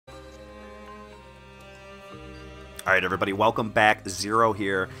Alright everybody, welcome back. Zero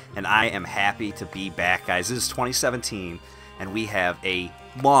here, and I am happy to be back, guys. This is 2017, and we have a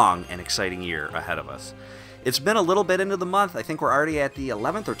long and exciting year ahead of us. It's been a little bit into the month. I think we're already at the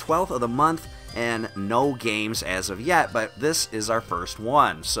 11th or 12th of the month, and no games as of yet, but this is our first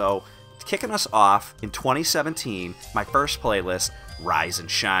one. So, kicking us off in 2017, my first playlist, Rise and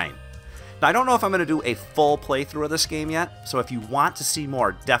Shine. Now, I don't know if I'm going to do a full playthrough of this game yet, so if you want to see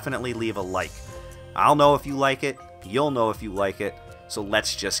more, definitely leave a like. I'll know if you like it, you'll know if you like it, so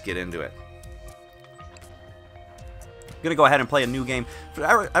let's just get into it. I'm going to go ahead and play a new game.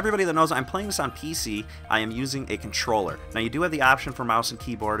 For everybody that knows, I'm playing this on PC. I am using a controller. Now, you do have the option for mouse and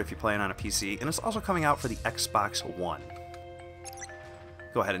keyboard if you're playing on a PC, and it's also coming out for the Xbox One.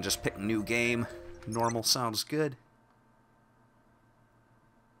 Go ahead and just pick new game. Normal sounds good.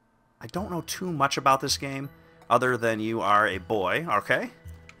 I don't know too much about this game, other than you are a boy, okay,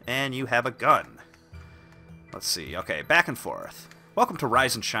 and you have a gun. Let's see, okay, back and forth. Welcome to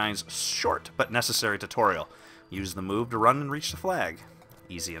Rise and Shine's short but necessary tutorial. Use the move to run and reach the flag.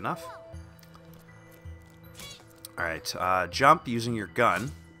 Easy enough. Alright, jump using your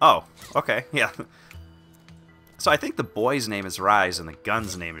gun. Oh, okay, yeah. So I think the boy's name is Rise and the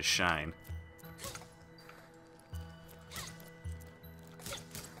gun's name is Shine.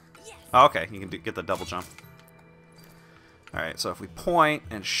 Oh, okay, you can get the double jump. Alright, so if we point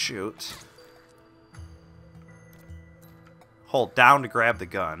and shoot... Hold down to grab the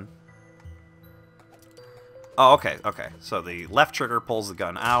gun. Oh, okay, okay. So the left trigger pulls the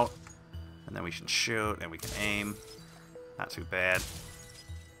gun out, and then we can shoot, and we can aim. Not too bad.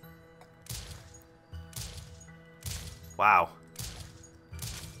 Wow.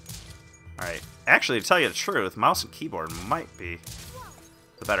 Alright. Actually, to tell you the truth, mouse and keyboard might be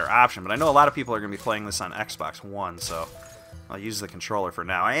the better option, but I know a lot of people are going to be playing this on Xbox One, so I'll use the controller for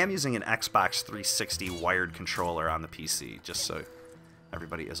now. I am using an Xbox 360 wired controller on the PC, just so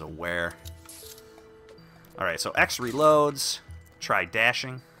everybody is aware. Alright, so X reloads. Try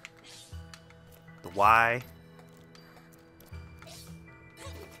dashing. The Y.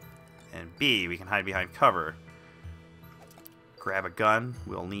 And B, we can hide behind cover. Grab a gun.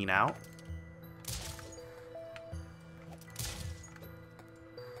 We'll lean out.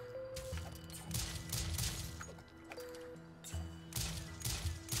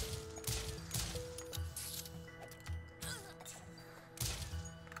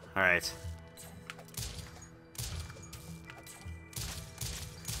 Alright.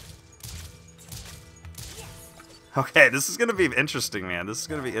 Okay, this is going to be interesting, man. This is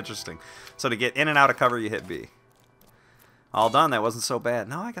going to be interesting. So to get in and out of cover, you hit B. All done. That wasn't so bad.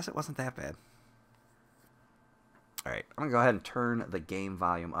 No, I guess it wasn't that bad. Alright, I'm going to go ahead and turn the game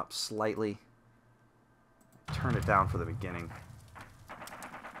volume up slightly. Turn it down for the beginning.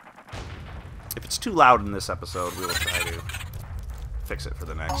 If it's too loud in this episode, we will try to fix it for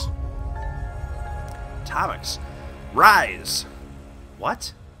the next. Atomics. Rise!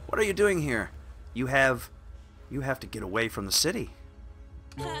 What? What are you doing here? You have to get away from the city.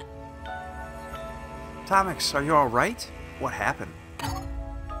 Atomics, are you alright? What happened?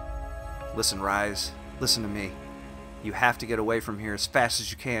 Listen, Rise. Listen to me. You have to get away from here as fast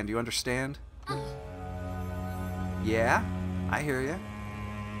as you can. Do you understand? Yeah? I hear you.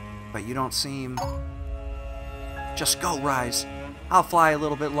 But you don't seem... Just go, Rise. I'll fly a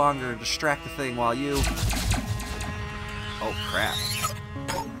little bit longer and distract the thing while you... Oh, crap.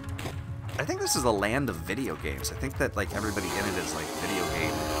 I think this is the land of video games. I think that, like, everybody in it is, like, video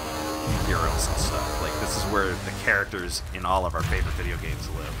game heroes and stuff. Like, this is where the characters in all of our favorite video games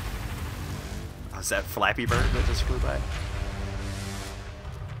live. Oh, is that Flappy Bird that just flew by?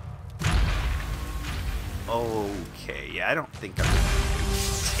 Okay, yeah, I don't think I'm going to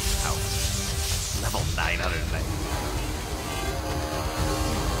take out level 990.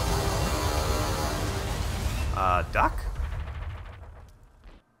 Duck?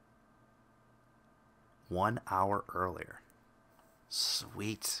 1 hour earlier.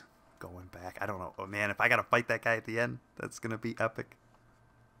 Sweet. Going back. I don't know. Oh, man, if I gotta fight that guy at the end, that's gonna be epic.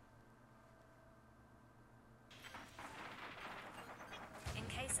 In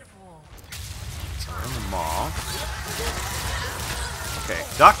case of war. So we're in the mall. Okay,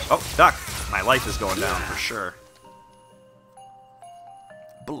 duck. Oh, duck. My life is going down for sure.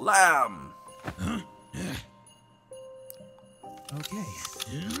 Blam! Okay.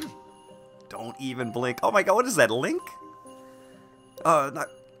 Don't even blink. Oh my god, what is that, Link? Not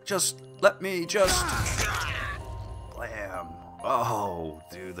just, let me just... Blam. Oh,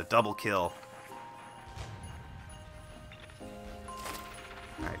 dude, the double kill.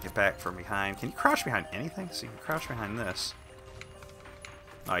 Alright, get back from behind. Can you crouch behind anything? So you can crouch behind this.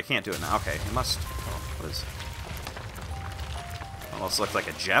 Oh, I can't do it now. Okay, it must... Oh, what is... Almost looks like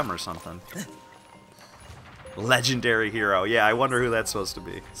a gem or something. Legendary hero. Yeah, I wonder who that's supposed to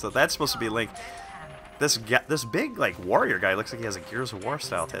be. So that's supposed to be Link. This big like warrior guy looks like he has a Gears of War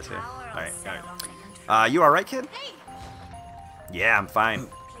style tattoo. All right, all right. You all right, kid? Yeah, I'm fine.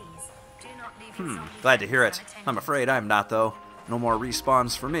 Glad to hear it. I'm afraid I'm not, though. No more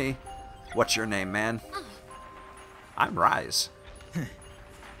respawns for me. What's your name, man? I'm Rise.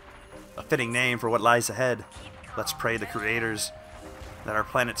 A fitting name for what lies ahead. Let's pray the creators that our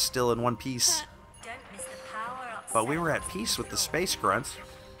planet's still in one piece. But we were at peace with the space grunts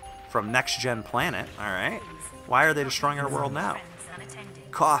from Nexgen planet, alright? Why are they destroying our world now?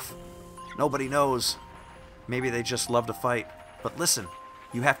 Cough. Nobody knows. Maybe they just love to fight. But listen,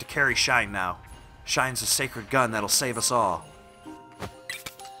 you have to carry Shine now. Shine's a sacred gun that'll save us all.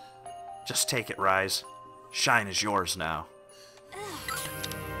 Just take it, Rise. Shine is yours now.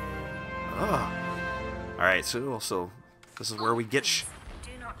 Oh. Alright, so this is where we get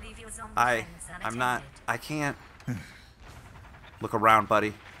I can't. Look around,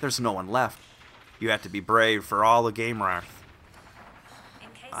 buddy. There's no one left. You have to be brave for all the Gamearth.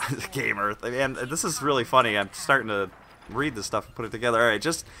 Gamearth. And this is really funny. I'm starting to read this stuff and put it together. Alright,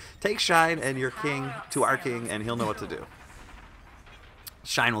 just take Shine and your king to our king, and he'll know what to do.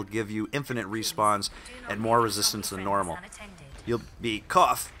 Shine will give you infinite respawns and more resistance than normal. You'll be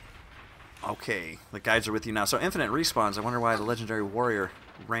cough. Okay, the guides are with you now. So infinite respawns. I wonder why the legendary warrior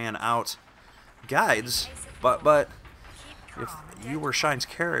ran out guides. But if you were Shine's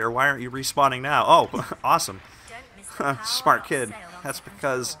carrier, why aren't you respawning now? Oh, awesome. Smart kid. That's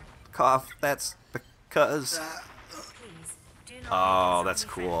because cough. That's because. Oh, that's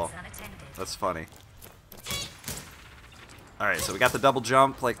cool. That's funny. Alright, so we got the double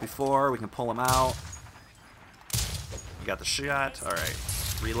jump like before. We can pull him out. We got the shot. Alright.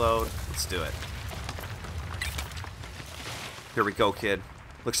 Reload. Let's do it. Here we go, kid.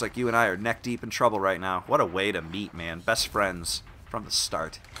 Looks like you and I are neck deep in trouble right now. What a way to meet, man. Best friends from the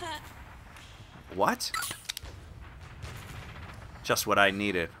start. What? Just what I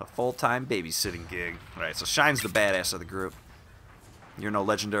needed. A full-time babysitting gig. Alright, so Shine's the badass of the group. You're no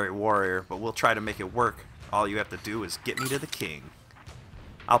legendary warrior, but we'll try to make it work. All you have to do is get me to the king.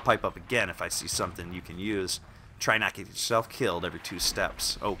 I'll pipe up again if I see something you can use. Try not to get yourself killed every 2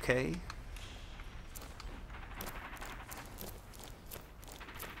 steps, okay?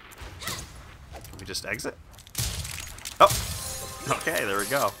 Can we just exit? Oh! Okay, there we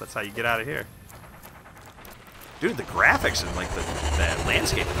go. That's how you get out of here. Dude, the graphics and like that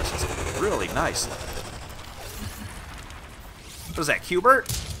landscape in this is really nice. What was that, Cubert?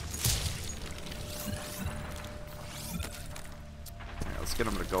 Alright, let's get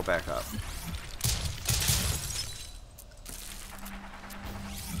him to go back up.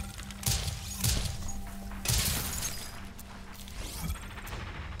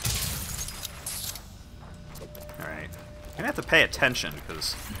 Alright. I'm gonna have to pay attention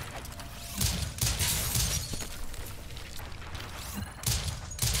because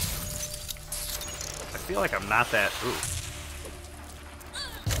I feel like I'm not that. Ooh.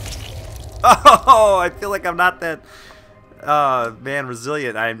 Oh, I feel like I'm not that, man,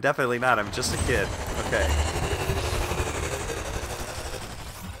 resilient. I am definitely not. I'm just a kid. Okay.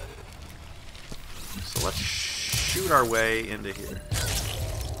 So let's shoot our way into here.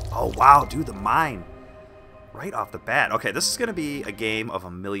 Oh, wow, dude, the mine. Right off the bat. Okay, this is going to be a game of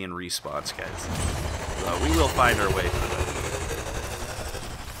a million respawns, guys. We will find our way through it.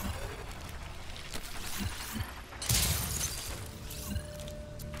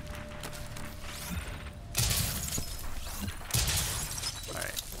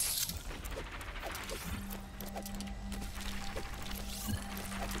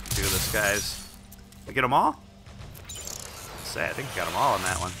 Guys, we get them all? Say, I think we got them all on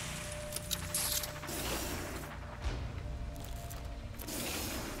that one.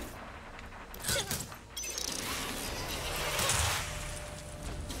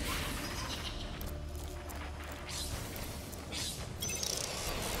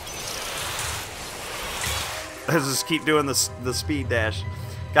 Let's just keep doing the speed dash.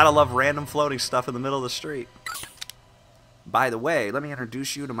 Gotta love random floating stuff in the middle of the street. By the way, let me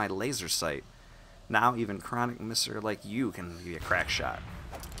introduce you to my laser sight. Now even chronic misser like you can be a crack shot.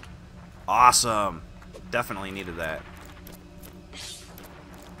 Awesome! Definitely needed that.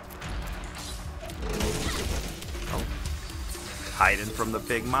 Oh. Hiding from the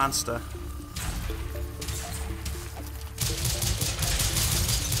big monster.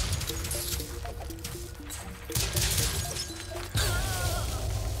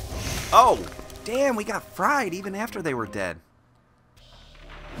 Oh! Damn, we got fried even after they were dead.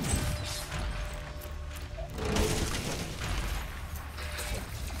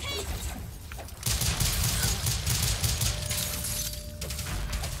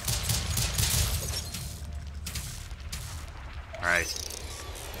 Alright.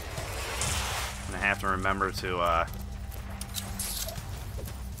 I'm gonna have to remember to,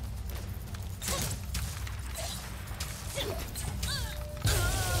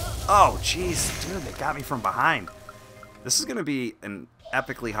 Oh, jeez. Dude, they got me from behind. This is gonna be an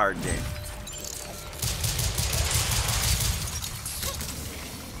epically hard game.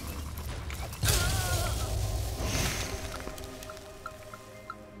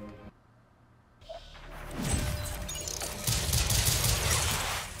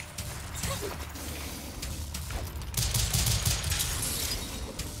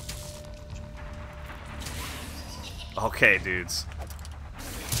 Okay, dudes.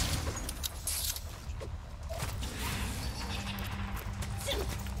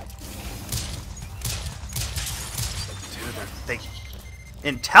 Dude, they're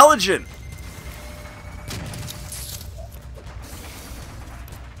intelligent!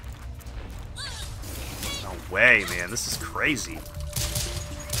 No way, man. This is crazy.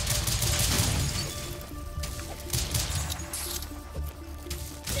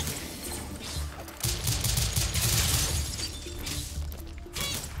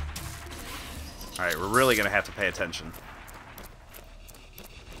 Alright, we're really gonna have to pay attention.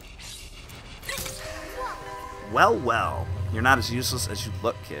 Well, well. You're not as useless as you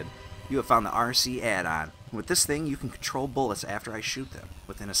look, kid. You have found the RC add-on. With this thing, you can control bullets after I shoot them.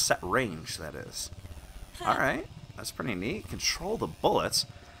 Within a set range, that is. Alright, that's pretty neat. Control the bullets?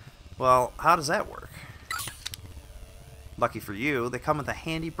 Well, how does that work? Lucky for you, they come with a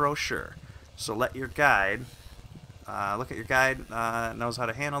handy brochure. So let your guide... look at your guide, knows how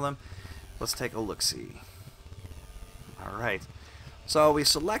to handle them. Let's take a look-see. Alright. So we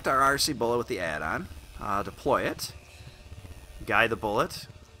select our RC bullet with the add-on, deploy it, guide the bullet,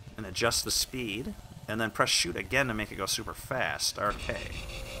 and adjust the speed, and then press shoot again to make it go super fast. Okay.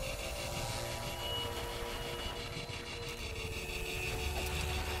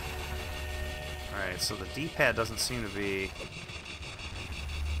 Alright, so the D-pad doesn't seem to be...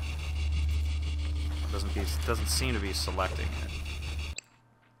 doesn't seem to be selecting it.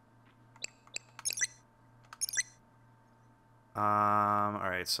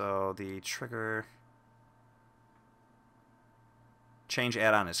 Alright, so the trigger... Change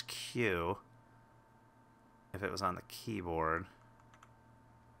add-on is Q. If it was on the keyboard.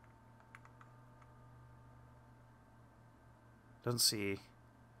 Doesn't see...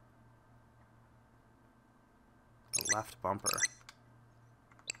 the left bumper.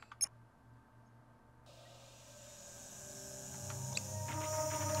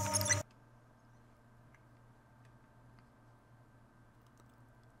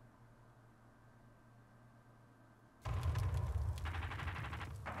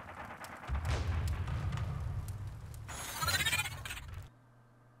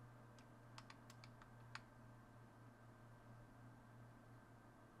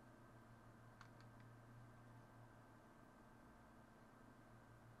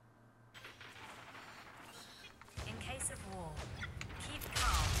 In case of war, keep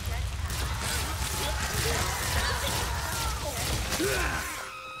calm, don't panic.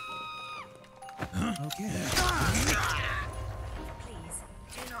 Okay. Please,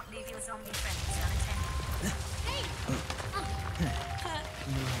 do not leave your zombie friends unattended.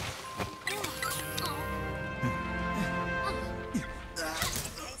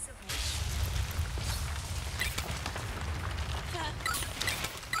 In case of war,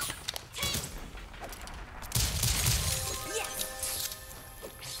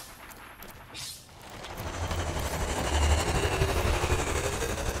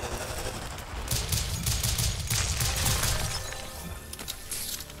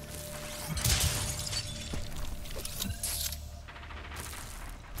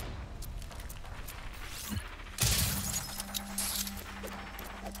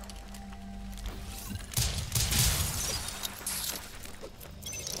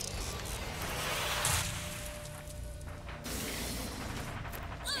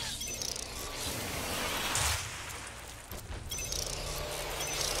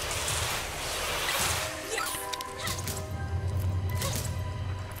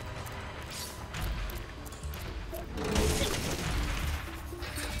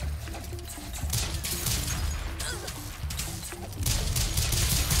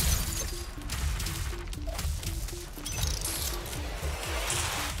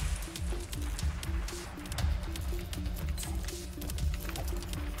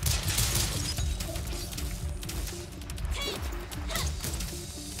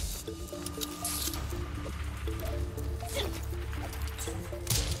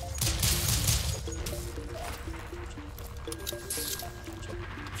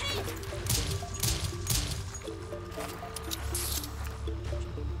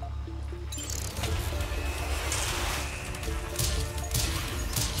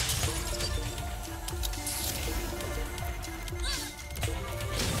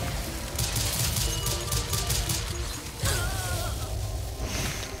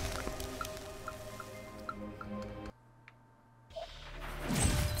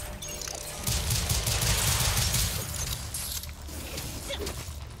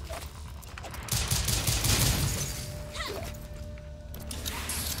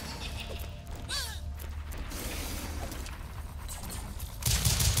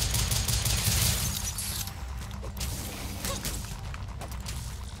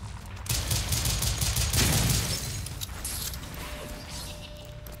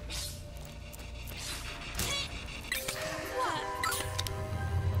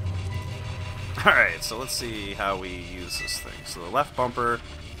 Alright, so let's see how we use this thing. So the left bumper.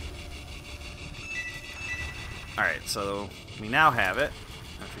 Alright, so we now have it.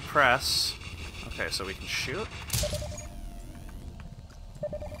 And if we press... Okay, so we can shoot.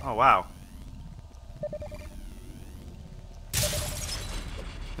 Oh, wow.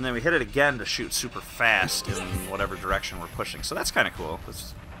 And then we hit it again to shoot super fast in whatever direction we're pushing. So that's kind of cool.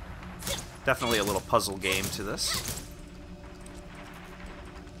 There's definitely a little puzzle game to this.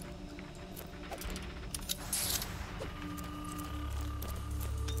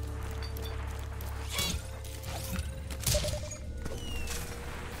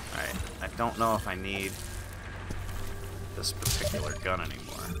 I don't know if I need this particular gun anymore.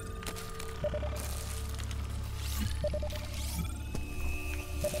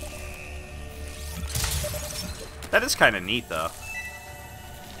 That is kind of neat, though.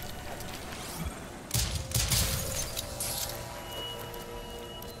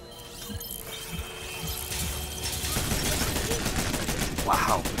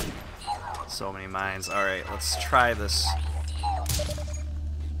 Wow. So many mines. Alright, let's try this.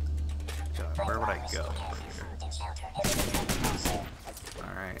 God, where would I go?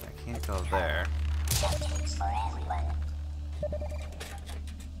 Alright, I can't go there.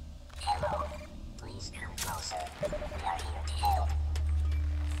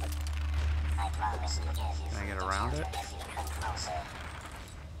 Can I get around it?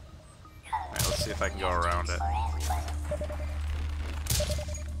 Alright, let's see if I can go around it.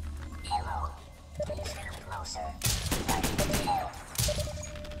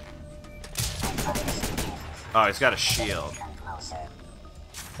 Oh, he's got a shield.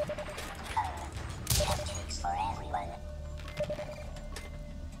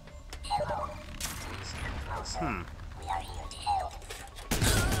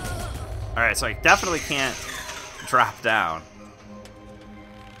 Alright, so I definitely can't drop down.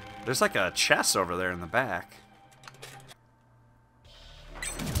 There's like a chest over there in the back.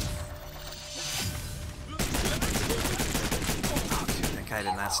 Oh, dude, that guy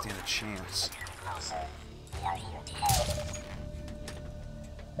did not stand a chance.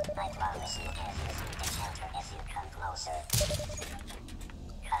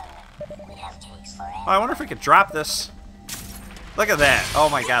 Oh, I wonder if we could drop this. Look at that. Oh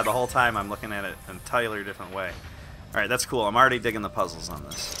my god, the whole time I'm looking at it an entirely different way. Alright, that's cool. I'm already digging the puzzles on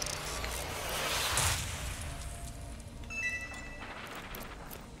this.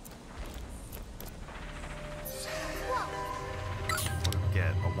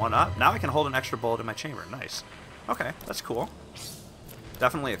 Get a 1-up. Now I can hold an extra bullet in my chamber. Nice. Okay, that's cool.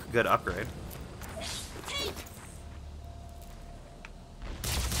 Definitely a good upgrade.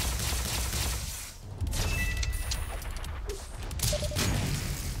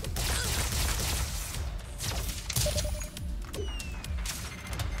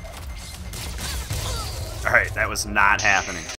 Alright, that was not happening.